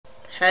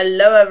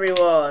Hello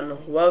everyone,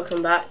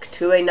 welcome back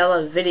to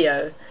another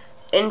video.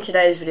 In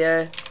today's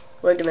video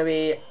we're going to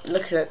be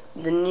looking at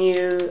the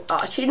new,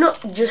 actually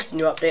not just the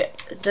new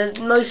update, the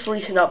most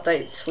recent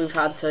updates we've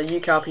had to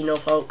UKRP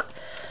Norfolk.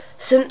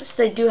 Since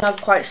they do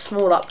have quite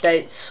small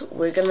updates,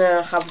 we're going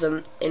to have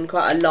them in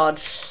quite a large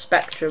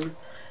spectrum.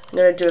 I'm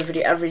going to do a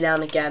video every now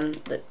and again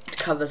that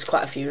covers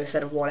quite a few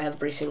instead of one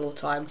every single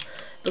time,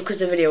 because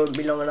the video wouldn't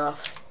be long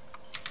enough.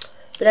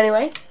 But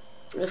anyway,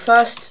 the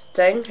first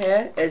thing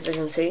here is, you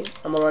can see,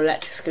 I'm on an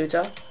electric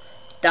scooter.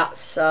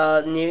 That's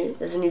new.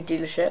 There's a new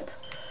dealership,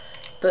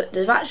 but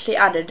they've actually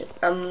added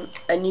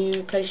a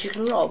new place you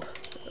can rob.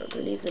 I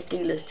believe the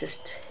dealer's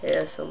just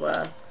here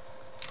somewhere.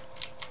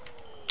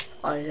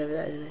 Oh, he's over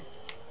there, isn't he?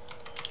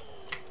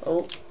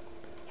 Oh,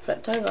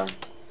 flipped over.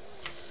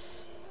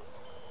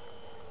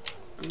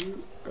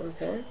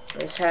 Okay,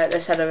 let's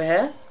head over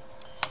here.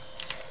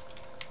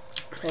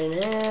 Head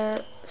in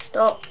here.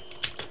 Stop.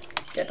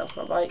 Get off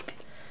my bike.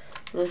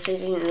 You'll see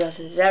if you can in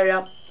this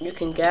area, you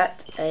can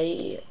get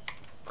a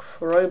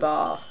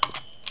crowbar.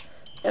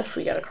 If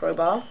we get a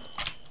crowbar,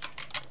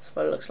 that's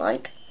what it looks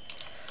like.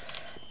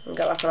 We'll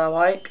get back on our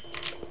bike.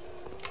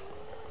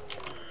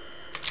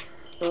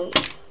 Oh,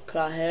 put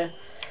out here.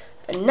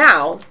 And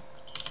now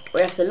we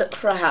have to look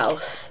for a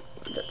house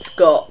that's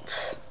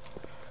got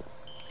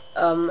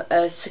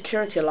a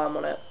security alarm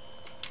on it.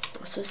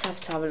 So just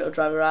have to have a little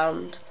drive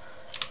around.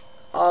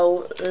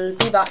 I'll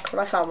be back when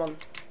I found one.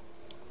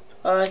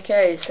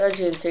 Okay, so as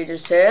you can see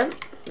just here,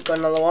 we've got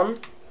another one.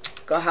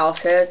 Got a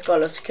house here, it's got a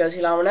little security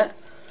alarm on it.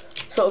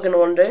 So what we're going to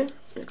want to do,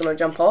 we're going to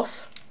jump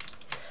off.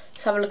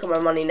 Let's have a look at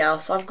my money now.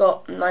 So I've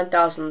got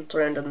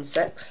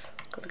 9,306.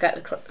 Got to get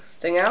the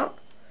thing out.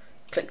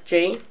 Click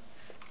G.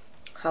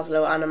 Has a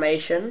little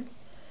animation.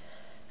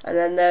 And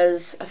then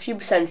there's a few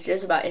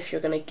percentages about if you're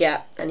going to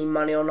get any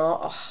money or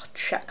not. I'll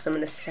check them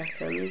in a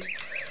second.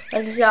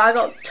 As you see, I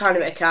got a tiny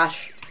bit of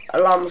cash.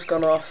 Alarm's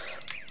gone off.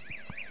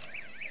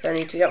 Then I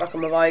need to get back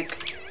on my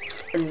bike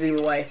and zoom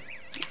away.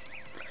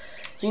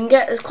 You can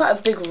get, there's quite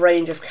a big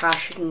range of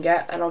cash you can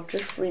get, and I'll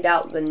just read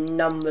out the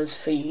numbers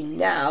for you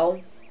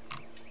now.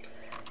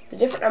 The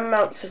different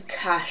amounts of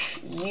cash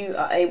you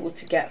are able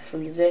to get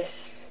from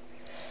this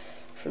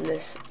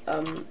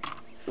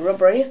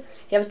robbery.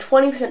 You have a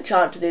 20%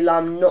 chance of the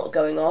alarm not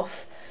going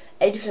off,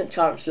 80%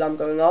 chance of the alarm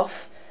going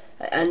off,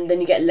 and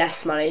then you get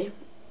less money.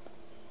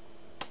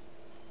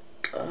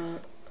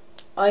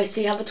 I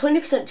see. You have a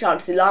 20%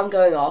 chance of the alarm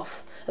going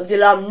off, of the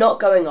alarm not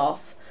going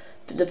off,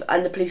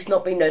 and the police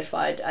not being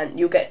notified, and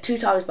you'll get 2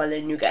 times money,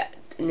 and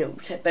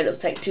but it'll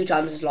take 2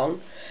 times as long.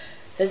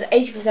 There's an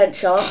 80%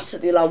 chance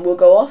that the alarm will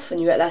go off,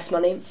 and you get less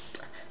money,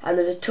 and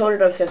there's a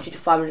 250 to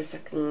 500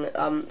 second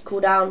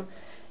cooldown,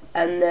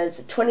 and there's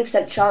a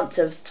 20% chance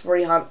of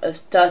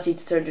 30 to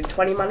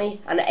 320 money,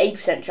 and an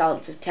 8%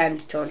 chance of 10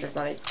 to 200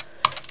 money.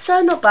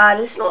 So not bad.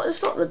 It's not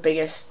the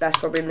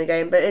best robbery in the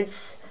game, but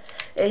it's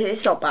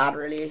not bad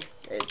really.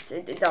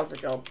 It does the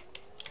job.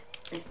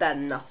 It's better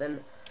than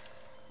nothing.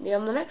 The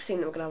next thing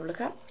that we're going to have a look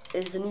at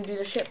is the new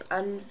dealership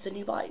and the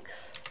new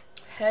bikes.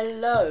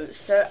 Hello,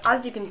 so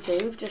as you can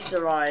see, we've just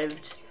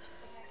arrived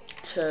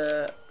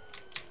to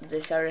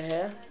this area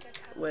here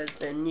with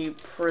the new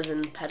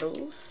prison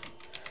pedals.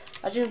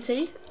 As you can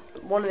see,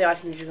 one of the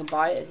items you can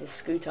buy is a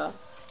scooter,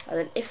 and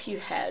then if you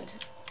head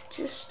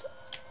just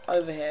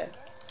over here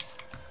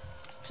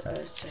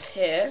to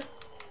here,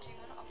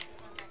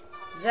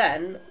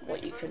 then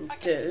what you can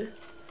do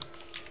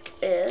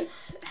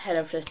is head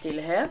over to this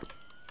dealer here,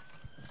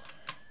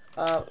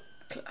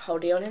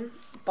 hold E on him,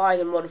 buy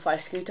the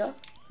modified scooter.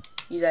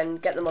 You then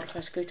get the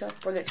modified scooter,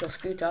 bring it to your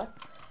scooter,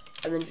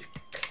 and then just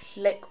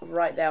click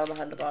right there on the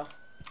handlebar.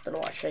 Don't know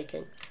why it's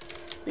shaking.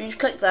 But you just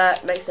click there,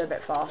 it makes it a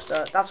bit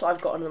faster. That's what I've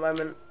got on at the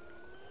moment.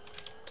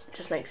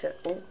 Just makes it,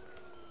 oh,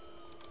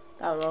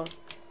 down low.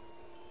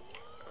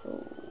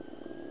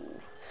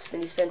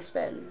 Spinny spin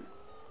spin.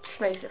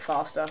 Just makes it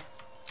faster.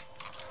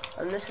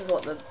 And this is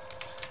what the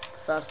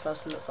first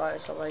person looks like.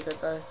 It's not very good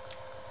though.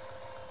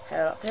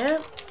 Head up here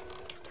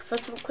for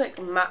some quick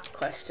map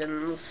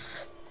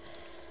questions.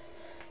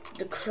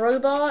 The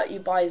crowbar you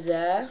buy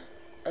there,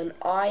 and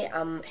I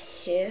am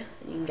here.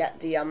 You can get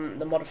the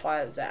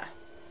modifier there.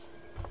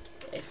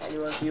 If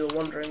any of you are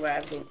wondering where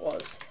everything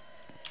was.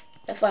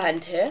 If I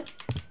head here,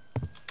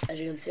 as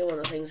you can see, one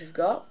of the things we've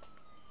got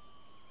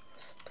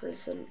is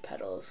prison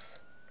pedals.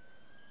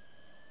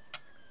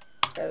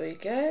 There we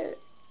go.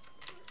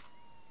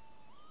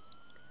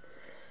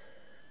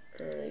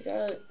 There we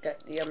go. Get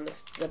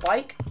the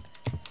bike,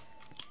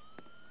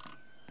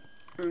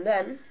 and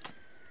then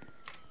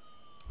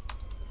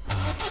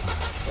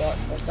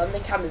what's done? They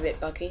can be a bit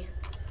buggy,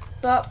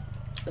 but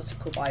that's a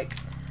cool bike.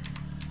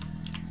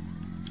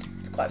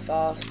 It's quite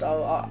fast.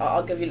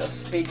 I'll give you a little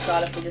speed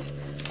trial if we just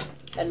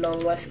head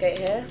along Westgate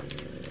here.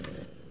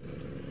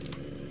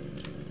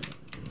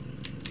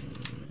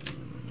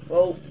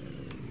 Whoa,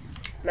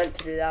 meant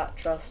to do that.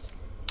 Trust.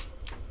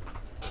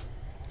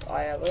 Oh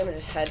yeah, we're gonna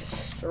just head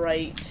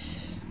straight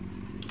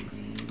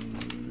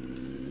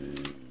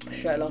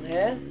along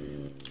here.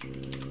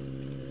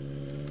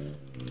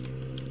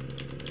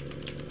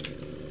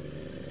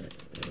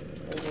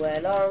 the way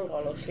along. Got a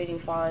little speeding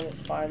fine, it's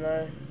fine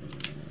though.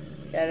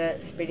 Get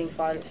it? Speeding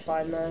fine, it's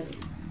fine though.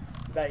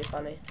 Very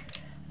funny.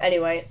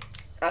 Anyway,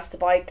 that's the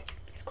bike.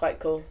 It's quite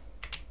cool.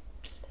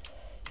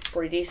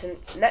 Pretty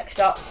decent. Next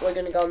up, we're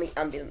going to go on the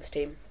ambulance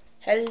team.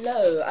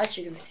 Hello, as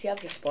you can see,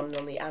 I've just spawned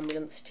on the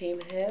ambulance team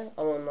here.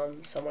 I'm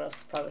on someone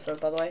else's private server,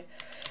 by the way.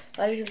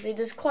 As you can see,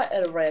 there's quite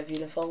an array of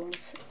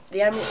uniforms.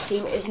 The ambulance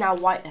team is now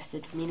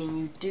whitelisted, meaning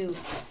you do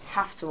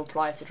have to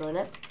apply to join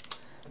it.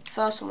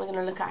 First one we're going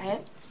to look at here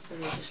is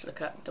we'll just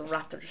look at the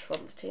rapid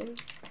response team.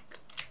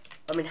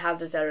 I mean,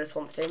 hazardous area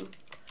response team.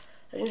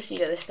 As you can see, you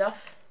get this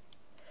stuff.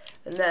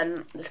 And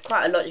then there's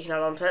quite a lot you can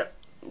add on to it.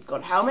 We've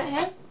got a helmet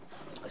here.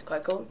 That's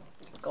quite cool.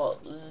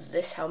 Got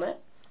this helmet.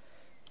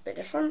 A bit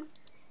different.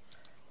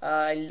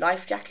 A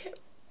life jacket.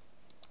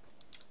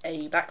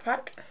 A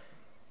backpack.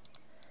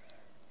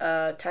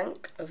 A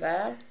tank of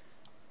air.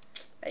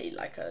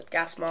 Like a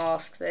gas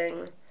mask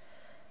thing.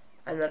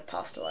 And then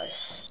pasta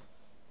ice.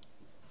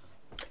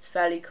 It's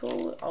fairly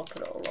cool. I'll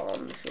put it all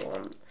on if you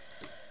want.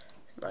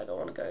 You might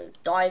want to go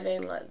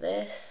diving like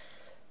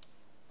this.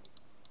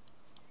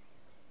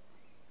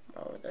 I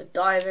want to go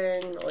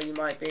diving, or you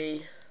might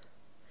be,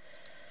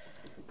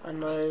 I don't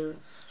know,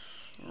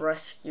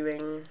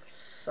 rescuing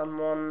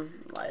someone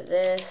like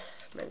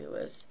this, maybe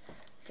with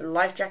a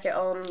life jacket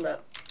on,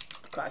 but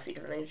quite a few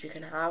different things you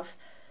can have.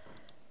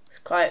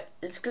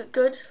 It's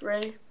good,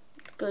 really,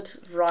 good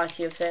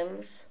variety of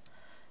things.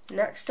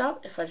 Next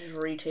up, if I just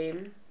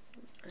reteam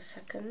a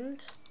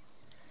second,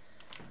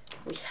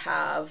 we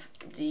have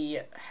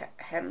the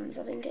hems,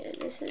 I think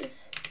this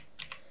is.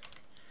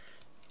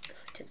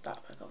 If we did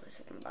backpack off, it's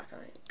in the back, I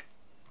think.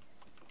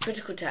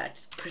 Critical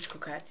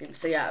care team.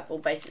 So yeah, well,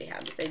 basically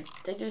hems.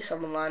 They do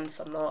some online,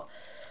 some not.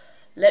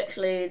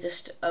 Literally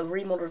just a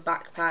remodeled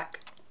backpack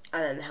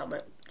and then the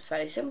helmet.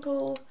 Fairly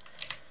simple.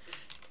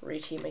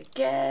 Reteam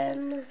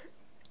again.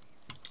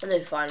 And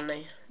then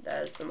finally,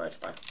 there's the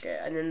motorbike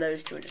gear. And then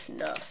those two are just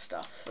nurse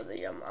stuff for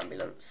the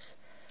ambulance.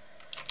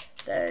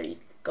 They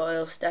got a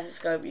little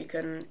stethoscope you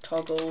can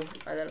toggle,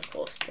 and then of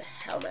course the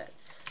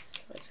helmets.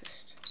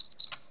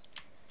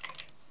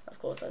 Of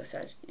course, like I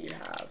said, you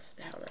have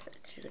the helmet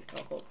that you can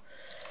toggle.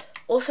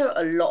 Also,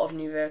 a lot of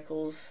new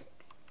vehicles.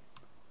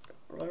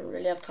 I don't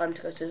really have time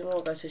to go through them. I'll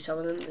go through some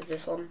of them. There's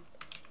this one.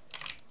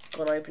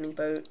 Got an opening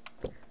boot.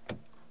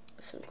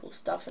 There's some cool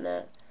stuff in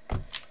it.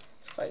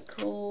 It's quite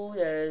cool.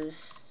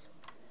 There's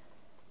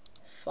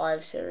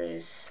 5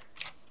 series.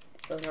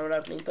 Doesn't have an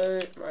opening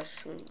boot.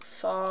 Nice and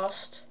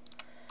fast.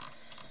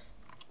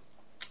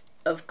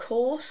 Of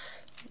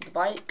course, the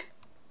bike.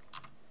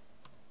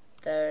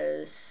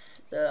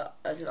 There's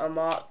an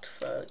unmarked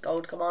for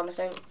gold command, I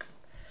think.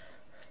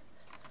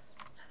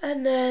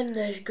 And then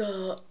they've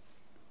got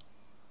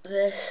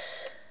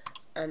this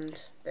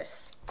and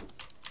this.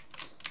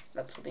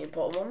 That's all the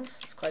important ones.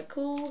 It's quite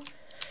cool.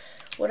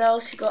 What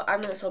else? You got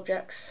ambulance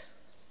objects.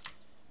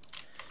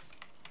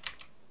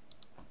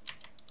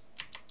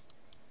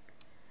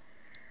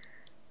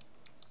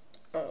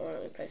 Oh, why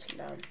don't we place them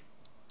down?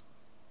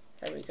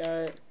 There we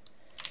go.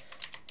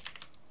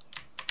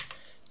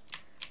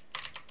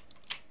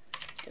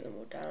 Get them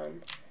all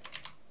down.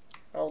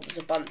 Oh, there's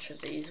a bunch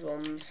of these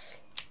ones.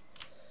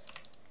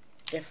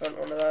 Different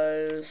one of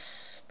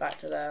those. Back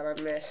to there, and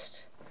I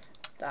missed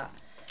that.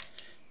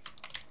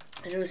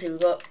 As you can see, we've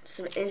got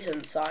some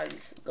incident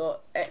signs. We've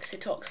got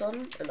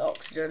exitoxon and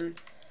oxygen.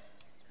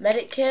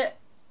 Medic kit.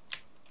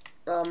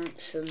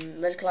 Some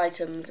medical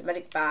items, a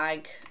medic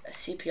bag, a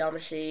CPR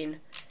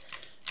machine,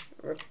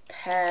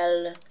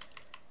 rappel,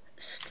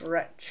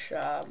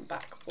 stretcher,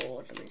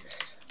 backboard. Let me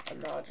just,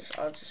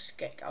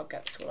 I'll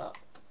get this all up.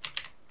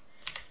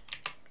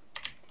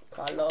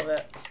 Quite a lot of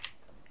it.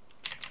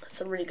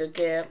 Some really good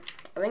gear.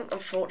 I think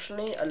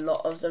unfortunately a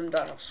lot of them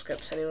don't have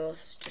scripts anymore,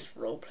 so it's just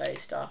roleplay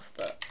stuff,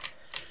 but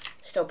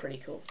still pretty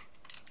cool.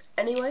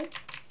 Anyway,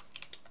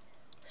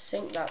 I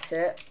think that's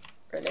it,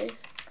 really.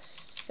 I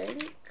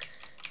think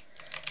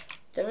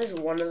there is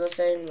one other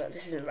thing, but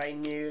this isn't very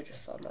new,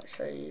 just thought I might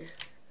show you.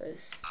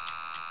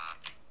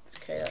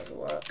 Okay, that doesn't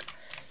work.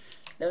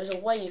 There is a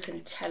way you can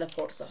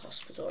teleport to the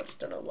hospital, I just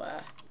don't know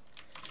where.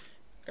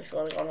 If you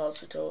want to go to the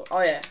hospital.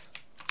 Oh yeah.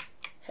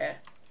 Here.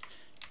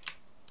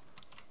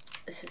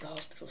 This is the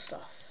hospital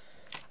stuff.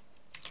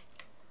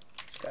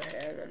 Just go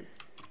here and then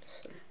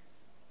some.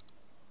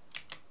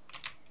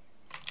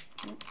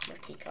 My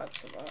key card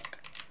doesn't work.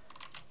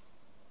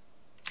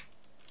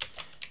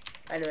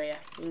 Anyway, yeah,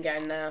 you can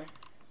get in there.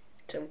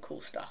 Some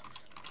cool stuff.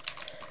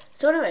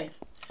 So anyway,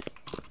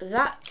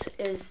 that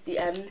is the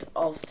end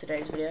of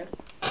today's video.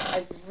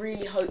 I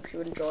really hope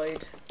you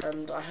enjoyed,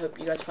 and I hope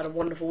you guys have had a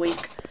wonderful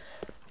week.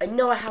 I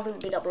know I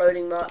haven't been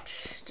uploading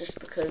much, just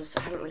because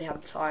I haven't really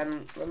had the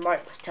time. My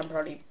mic was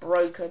temporarily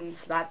broken,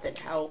 so that didn't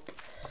help.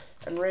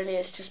 And really,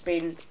 it hasn't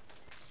been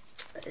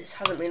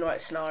the right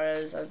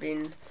scenarios. I've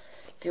been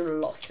doing a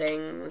lot of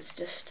things.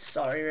 Just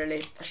sorry,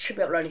 really. I should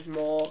be uploading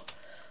more.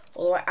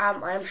 Although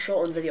I am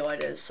short on video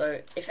ideas,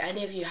 so if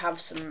any of you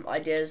have some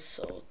ideas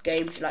or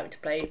games you'd like me to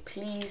play,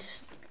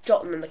 please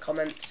drop them in the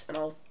comments, and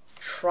I'll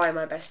try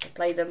my best to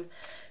play them.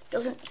 It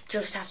doesn't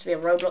just have to be a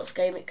Roblox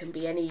game, it can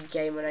be any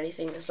game or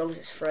anything, as long as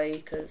it's free,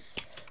 because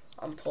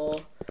I'm poor.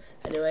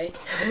 Anyway,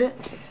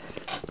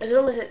 as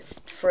long as it's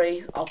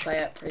free, I'll play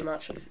it pretty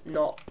much. I'm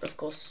not, of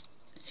course,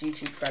 it's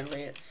YouTube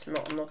friendly,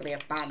 I'm not going to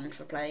get banned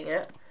for playing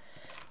it.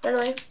 But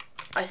anyway,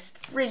 I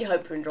really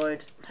hope you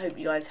enjoyed. Hope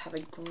you guys have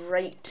a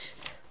great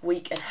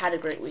week and had a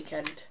great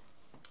weekend.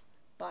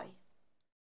 Bye.